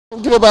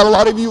Forget about a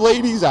lot of you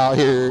ladies out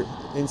here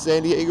in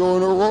San Diego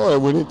and Aurora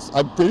when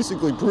I've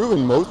basically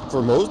proven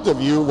for most of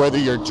you, whether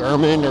you're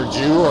German or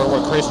Jew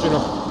or Christian,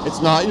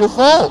 it's not your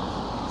fault.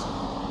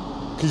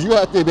 Because you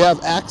have to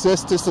have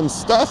access to some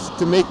stuff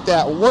to make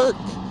that work.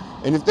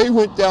 And if they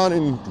went down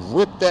and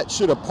ripped that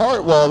shit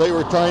apart while they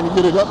were trying to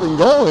get it up and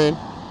going,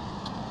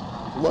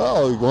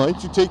 well, why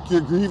don't you take your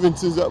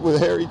grievances up with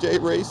Harry J.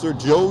 Race or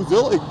Joe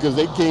Zillig, because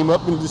they came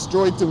up and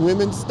destroyed some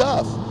women's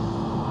stuff.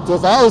 So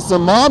if I was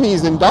some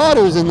mommies and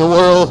daughters in the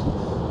world,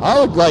 I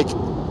would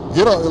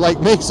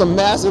make some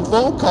massive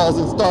phone calls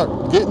and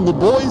start getting the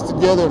boys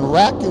together and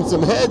racking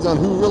some heads on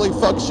who really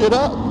fucked shit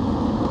up.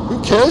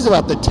 Who cares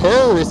about the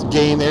terrorist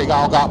game they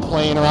all got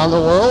playing around the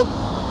world?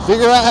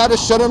 Figure out how to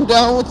shut them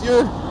down with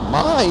your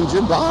minds,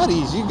 your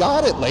bodies. You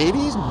got it,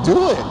 ladies.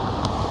 Do it.